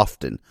review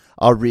often.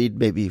 I'll read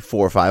maybe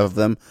 4 or 5 of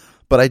them,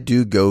 but I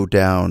do go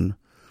down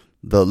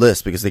the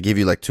list because they give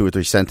you like 2 or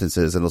 3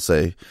 sentences and they'll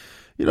say,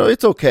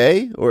 it's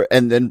okay,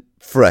 and then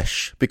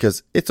fresh,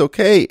 because it's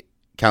okay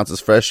counts as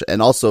fresh,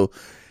 and also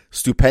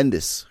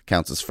stupendous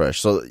counts as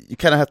fresh. So you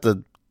kind of have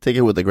to take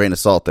it with a grain of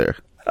salt there.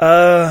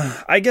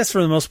 I guess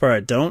for the most part,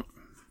 I don't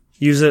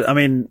use it. I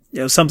mean,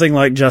 something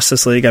like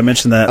Justice League, I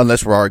mentioned that.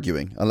 Unless we're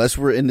arguing. Unless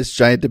we're in this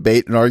giant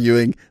debate and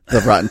arguing, the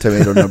Rotten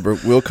Tomato number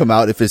will come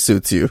out if it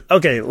suits you.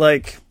 Okay,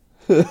 like,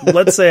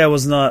 let's say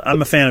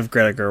I'm a fan of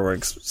Greta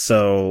Gerwig,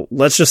 so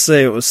let's just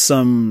say it was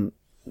somebody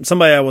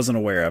I wasn't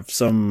aware of,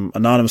 some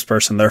anonymous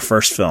person, their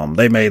first film.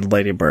 They made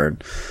Lady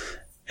Bird,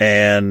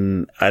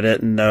 and I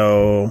didn't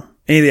know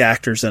any of the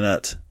actors in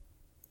it.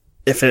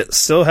 If it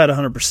still had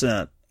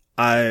 100%,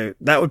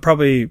 that would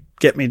probably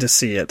get me to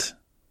see it.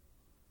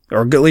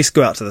 Or at least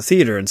go out to the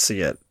theater and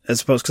see it,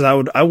 as opposed,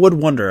 because I would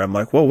wonder. I'm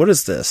like, whoa, what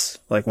is this?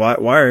 Like, why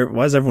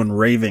is everyone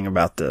raving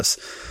about this?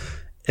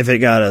 If it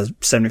got a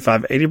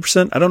 75,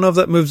 80%, I don't know if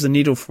that moves the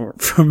needle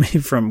for me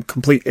from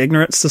complete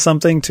ignorance to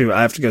something to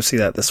I have to go see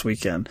that this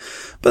weekend.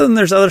 But then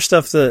there's other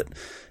stuff that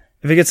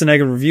if it gets a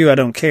negative review, I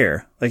don't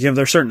care. Like,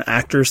 there's certain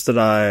actors that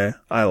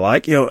I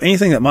like.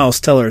 Anything that Miles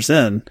Teller's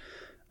in,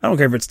 I don't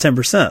care if it's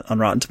 10% on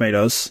Rotten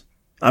Tomatoes.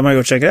 I'm gonna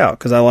go check it out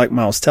because I like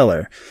Miles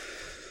Teller.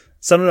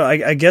 So I don't know.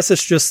 I guess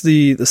it's just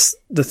the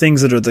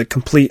things that are the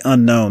complete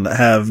unknown that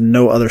have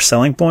no other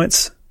selling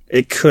points.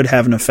 It could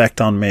have an effect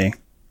on me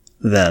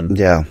then.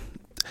 Yeah.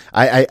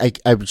 I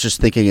was just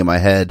thinking in my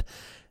head,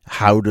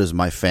 how does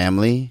my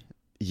family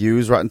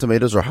use Rotten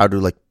Tomatoes, or how do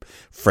like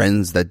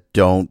friends that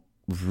don't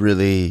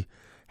really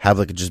have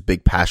like a just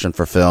big passion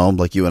for film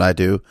like you and I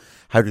do,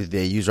 how do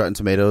they use Rotten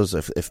Tomatoes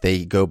if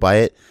they go by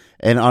it?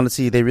 And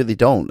honestly, they really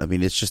don't. I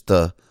mean, it's just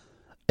a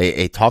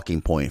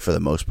talking point for the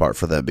most part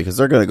for them, because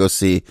they're going to go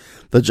see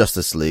the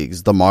Justice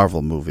Leagues, the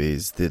Marvel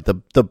movies,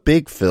 the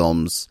big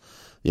films,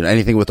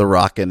 anything with The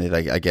Rock in it,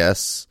 I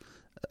guess,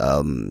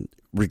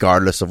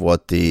 regardless of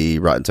what the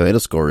Rotten Tomato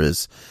score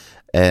is.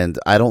 And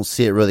I don't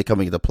see it really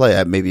coming into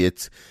play. Maybe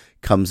it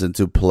comes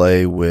into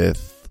play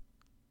with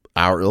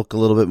our ilk a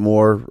little bit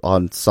more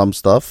on some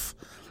stuff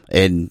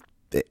and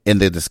in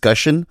the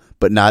discussion,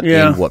 but not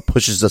in what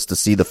pushes us to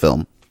see the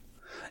film.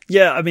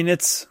 Yeah, I mean,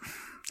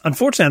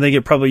 unfortunately, I think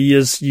it probably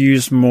is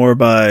used more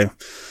by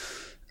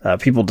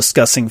people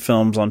discussing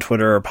films on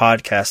Twitter or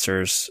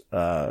podcasters.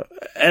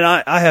 And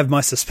I have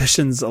my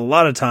suspicions a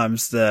lot of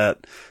times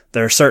that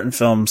there are certain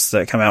films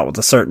that come out with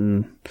a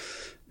certain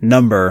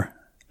number,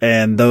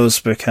 and those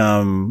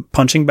become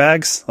punching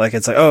bags. Like,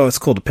 it's like, oh, it's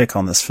cool to pick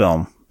on this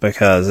film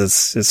because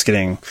it's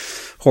getting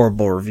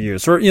horrible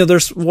reviews. Or,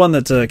 there's one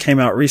that came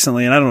out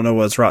recently, and I don't know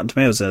what its Rotten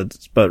Tomatoes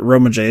is, but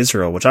Roma J.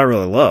 Israel, which I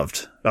really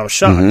loved. I was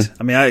shocked.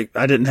 Mm-hmm. I mean,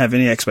 I didn't have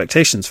any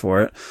expectations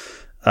for it.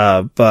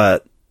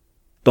 But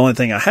The only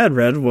thing I had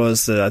read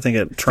was that I think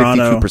at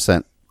Toronto,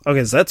 52%.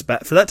 Okay, so that's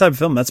bad for that type of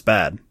film. That's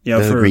bad. You know,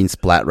 There's for a green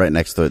splat right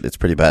next to it. It's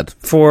pretty bad.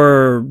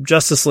 For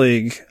Justice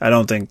League, I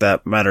don't think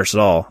that matters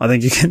at all. I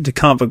think you get into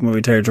comic book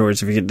movie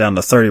territories if you get down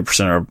to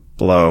 30% or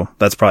below.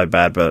 That's probably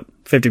bad, but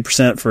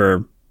 50% for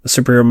a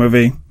superhero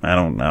movie, I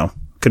don't know.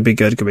 Could be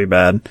good, could be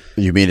bad.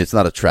 You mean it's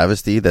not a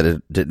travesty that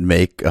it didn't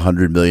make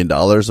 $100 million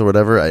or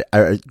whatever?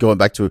 I going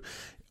back to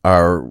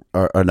our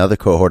another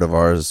cohort of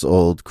ours,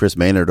 old Chris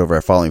Maynard over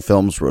at Falling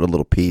Films, wrote a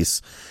little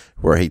piece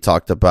where he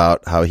talked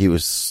about how he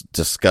was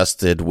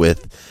disgusted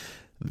with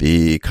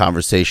the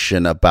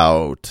conversation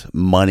about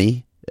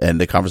money and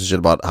the conversation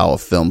about how a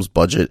film's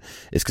budget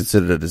is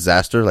considered a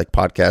disaster, like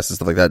podcasts and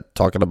stuff like that,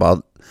 talking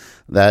about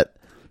that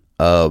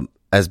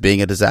as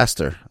being a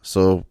disaster.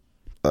 So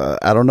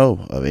I don't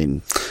know. I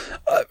mean,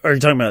 are you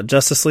talking about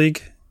Justice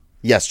League?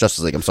 Yes,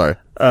 Justice League. I'm sorry.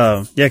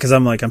 Yeah, because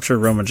I'm sure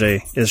Roman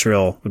J.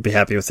 Israel would be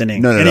happy with any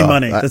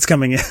money that's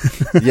coming in.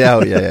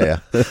 Yeah.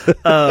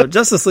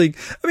 Justice League.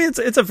 I mean,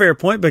 it's a fair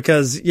point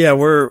because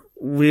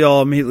we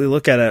all immediately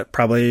look at it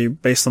probably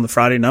based on the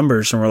Friday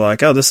numbers and we're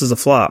like, oh, this is a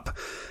flop,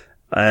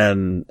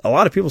 and a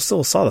lot of people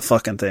still saw the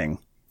fucking thing.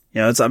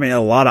 You know, a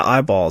lot of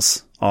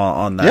eyeballs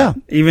on that. Yeah,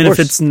 even if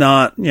it's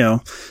not,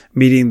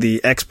 meeting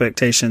the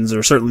expectations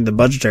or certainly the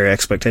budgetary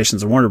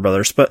expectations of Warner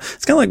Brothers, but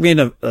it's kind of like being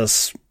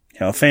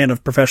a fan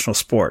of professional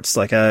sports.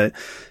 Like at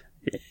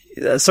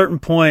a certain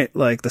point,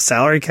 like the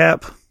salary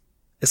cap,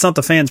 it's not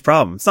the fans'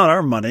 problem. It's not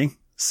our money.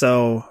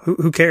 So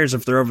who cares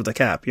if they're over the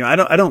cap? I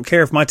don't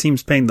care if my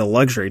team's paying the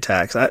luxury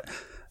tax. I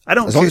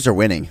don't. As long as they're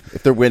winning.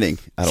 If they're winning,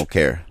 I don't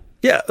care.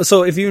 Yeah.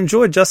 So if you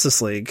enjoy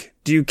Justice League,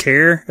 do you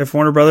care if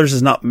Warner Brothers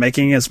is not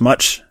making as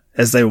much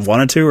as they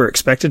wanted to or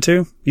expected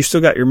to? You still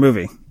got your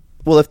movie.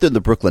 Well, if they're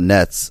the Brooklyn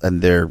Nets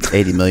and they're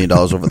 $80 million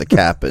over the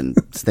cap and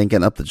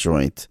stinking up the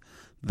joint,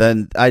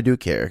 then I do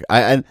care.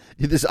 I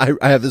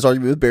have this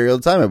argument with Barry all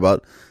the time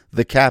about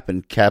the cap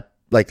and cap.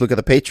 Like, look at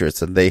the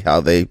Patriots and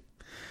how they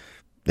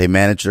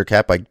manage their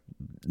cap by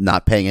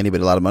not paying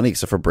anybody a lot of money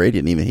except for Brady,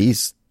 and even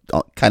he's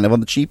kind of on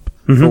the cheap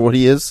for what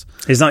he is.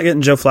 He's not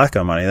getting Joe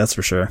Flacco money, that's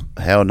for sure.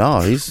 Hell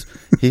no, he's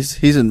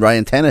in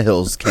Ryan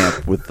Tannehill's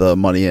camp with the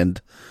money,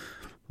 and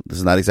this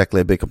is not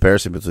exactly a big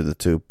comparison between the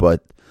two,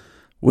 but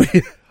we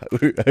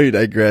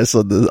digress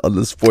on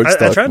the sports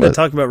talk. I tried to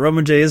talk about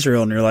Roman J.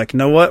 Israel, and you're like, you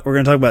know what? We're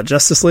going to talk about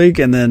Justice League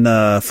and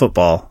then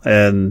football.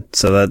 And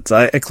so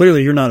that's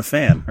clearly you're not a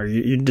fan, or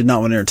you did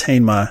not want to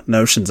entertain my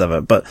notions of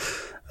it. But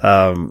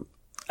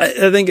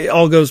I think it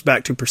all goes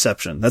back to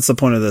perception. That's the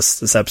point of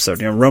this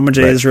episode. Roman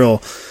J.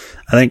 Israel,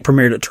 I think,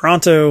 premiered at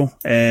Toronto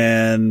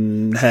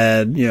and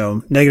had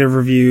negative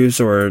reviews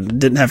or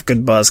didn't have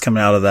good buzz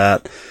coming out of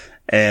that,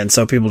 and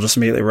so people just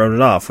immediately wrote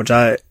it off, which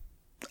I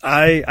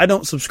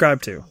don't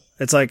subscribe to.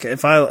 It's like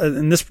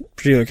in this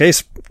particular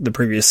case, the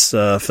previous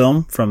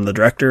film from the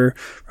writer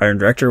and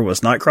director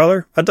was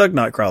Nightcrawler. I dug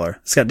Nightcrawler.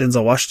 It's got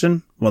Denzel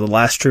Washington, one of the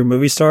last true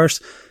movie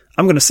stars.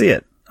 I'm going to see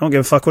it. I don't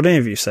give a fuck what any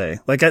of you say.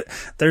 Like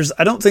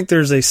I don't think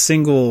there's a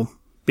single,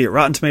 be it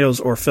Rotten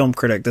Tomatoes or film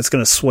critic, that's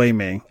going to sway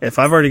me. If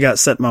I've already got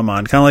set in my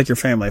mind, kind of like your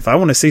family, if I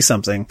want to see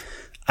something,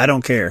 I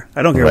don't care.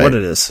 I don't care what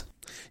it is.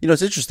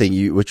 It's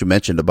interesting what you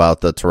mentioned about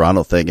the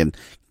Toronto thing and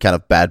kind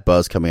of bad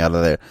buzz coming out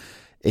of there.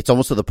 It's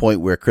almost to the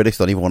point where critics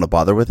don't even want to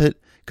bother with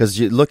it, because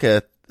you look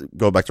at,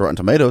 go back to Rotten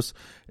Tomatoes,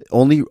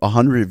 only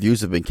 100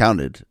 reviews have been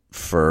counted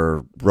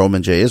for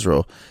Roman J.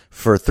 Israel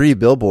for 3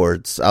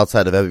 billboards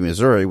outside of Ebbing,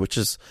 Missouri, which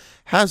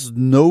has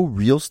no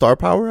real star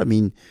power. I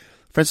mean,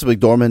 Frances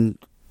McDormand.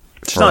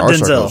 She's not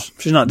Denzel.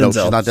 She's not Denzel.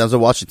 No, she's not Denzel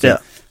Washington. Yeah.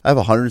 I have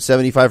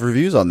 175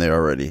 reviews on there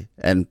already,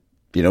 and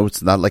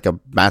it's not like a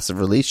massive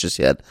release just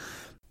yet.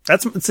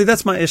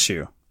 That's my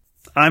issue.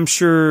 I'm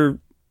sure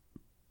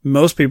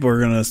most people are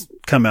going to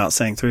come out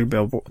saying Three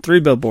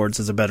Billboards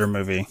is a better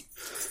movie,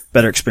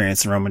 better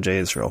experience than Roman J.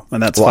 Israel,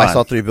 and that's fine. I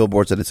saw 3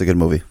 Billboards and it's a good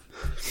movie.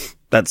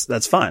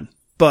 That's fine.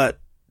 But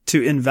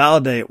to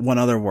invalidate one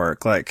other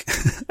work, like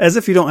as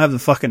if you don't have the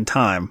fucking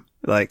time,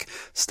 like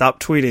stop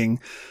tweeting,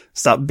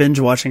 stop binge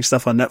watching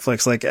stuff on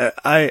Netflix. Like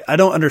I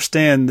don't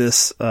understand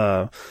this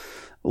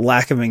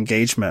lack of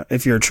engagement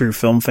if you're a true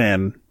film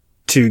fan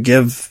to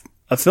give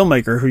a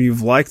filmmaker who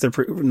you've liked.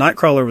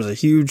 Nightcrawler was a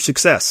huge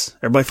success.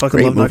 Everybody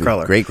fucking loved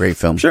Nightcrawler. Great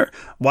film. Sure.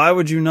 Why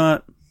would you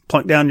not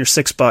plunk down your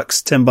 $6,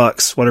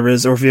 $10, whatever it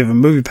is, or if you have a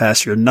movie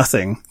pass, you're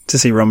nothing to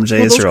see Roman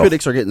J. Israel. Those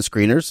critics are getting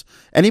screeners.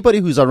 Anybody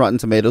who's on Rotten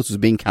Tomatoes, who's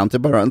being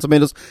counted by Rotten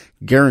Tomatoes,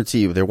 guarantee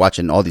you they're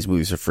watching all these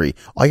movies for free.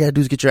 All you gotta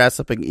do is get your ass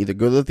up and either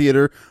go to the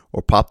theater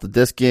or pop the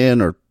disc in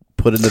or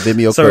put in the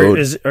Vimeo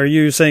code. So are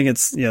you saying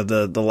it's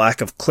the lack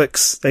of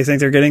clicks they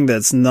think they're getting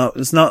it's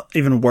not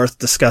even worth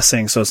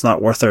discussing, so it's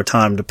not worth their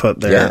time to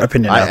put their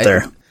opinion out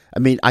there? I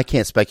mean, I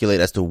can't speculate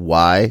as to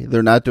why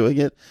they're not doing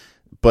it,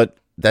 but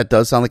that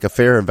does sound like a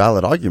fair and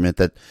valid argument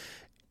that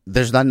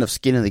there's not enough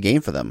skin in the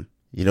game for them.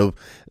 If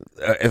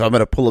I'm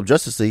going to pull up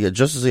Justice League,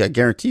 I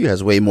guarantee you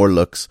has way more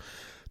looks.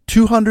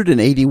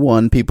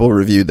 281 people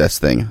reviewed this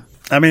thing.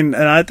 I mean,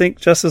 and I think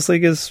Justice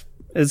League is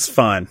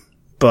fine.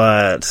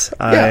 But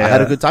I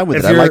had a good time with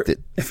it. I liked it.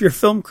 If you're a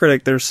film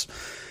critic, there's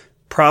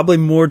probably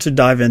more to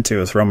dive into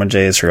with Roman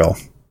J. Israel.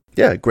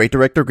 Yeah, great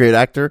director, great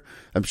actor.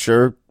 I'm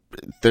sure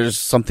there's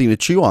something to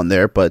chew on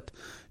there, but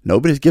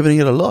nobody's giving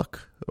it a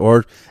look,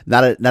 or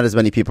not as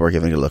many people are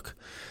giving it a look.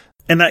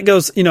 And that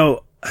goes,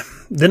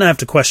 then I have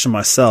to question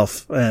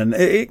myself, and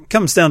it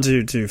comes down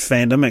to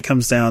fandom. It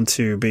comes down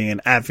to being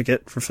an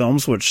advocate for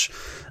films, which,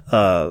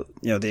 the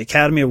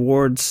Academy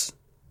Awards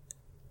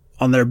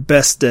on their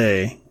best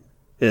day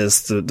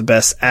is the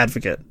best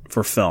advocate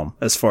for film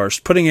as far as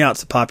putting it out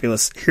to the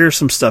populace. Here's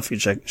some stuff you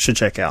should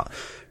check out.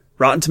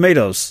 Rotten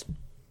Tomatoes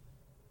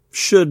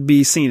should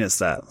be seen as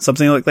that.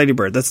 Something like Lady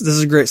Bird. This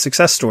is a great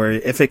success story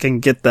if it can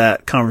get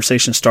that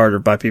conversation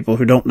started by people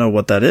who don't know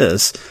what that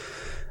is.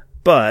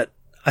 But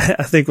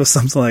I think with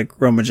something like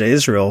Roman J.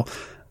 Israel,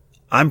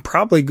 I'm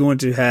probably going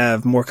to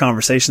have more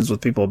conversations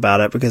with people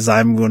about it because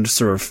I'm going to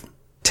sort of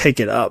take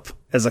it up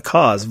as a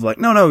cause of like,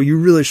 no, you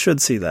really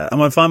should see that. I'm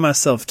going to find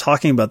myself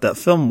talking about that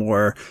film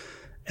more,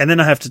 and then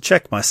I have to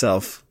check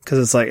myself because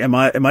it's like, am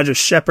I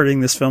just shepherding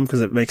this film because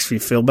it makes me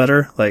feel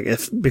better? Like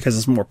because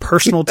it's more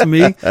personal to me?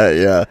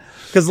 Yeah.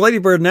 Because Lady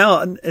Bird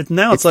now it's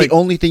like the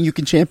only thing you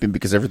can champion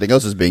because everything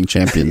else is being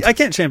championed. I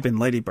can't champion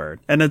Lady Bird,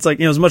 and it's like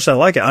as much as I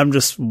like it, I'm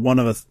just one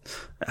of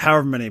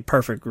however many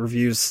perfect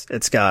reviews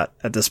it's got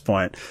at this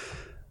point.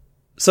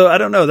 So I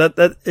don't know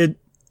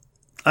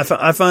I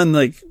find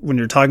like when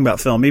you're talking about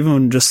film, even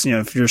when just,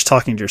 if you're just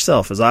talking to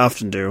yourself, as I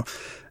often do,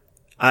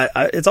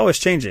 it's always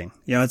changing.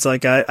 It's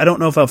like, I don't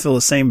know if I'll feel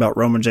the same about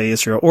Roman J.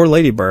 Israel or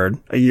Lady Bird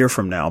a year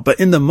from now, but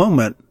in the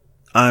moment,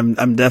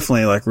 I'm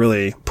definitely like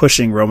really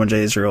pushing Roman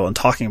J. Israel and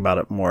talking about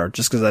it more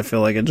just because I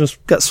feel like it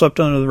just got swept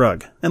under the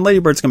rug, and Lady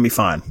Bird's going to be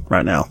fine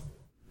right now.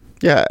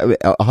 Yeah.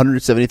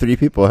 173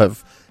 people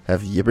have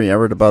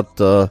yabbered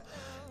about,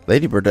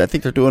 Lady Bird. I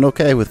think they're doing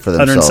okay for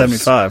themselves.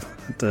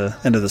 175 at the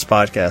end of this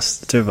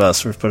podcast. The two of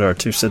us, we've put our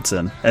 2 cents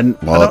in, and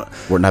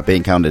we're not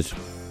being counted.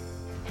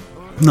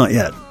 Not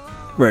yet.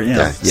 Right?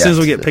 Yeah. As soon as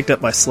we get picked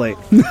up by Slate.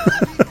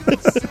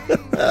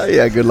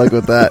 Yeah. Good luck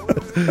with that.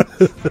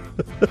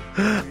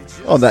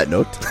 On that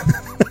note,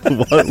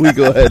 why don't we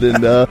go ahead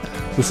and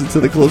listen to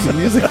the closing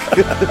music?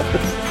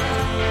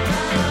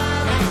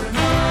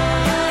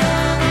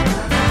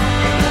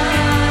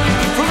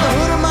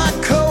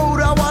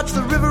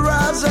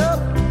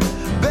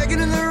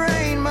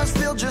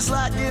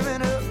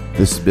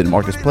 This has been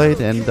Marcus Played,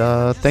 and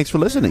thanks for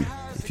listening.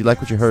 If you like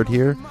what you heard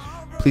here,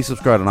 please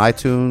subscribe on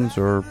iTunes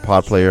or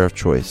Pod Player of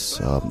choice,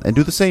 and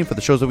do the same for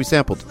the shows that we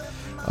sampled.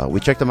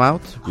 We checked them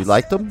out, we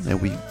liked them, and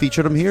we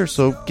featured them here,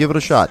 so give it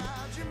a shot.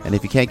 And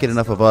if you can't get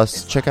enough of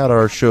us, check out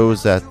our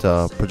shows at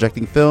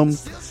Projecting Film,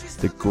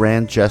 The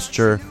Grand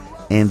Gesture,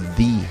 and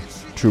the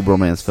True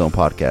Bromance Film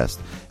Podcast.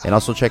 And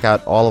also check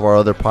out all of our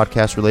other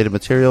podcast-related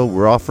material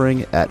we're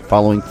offering at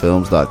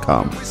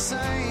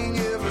followingfilms.com.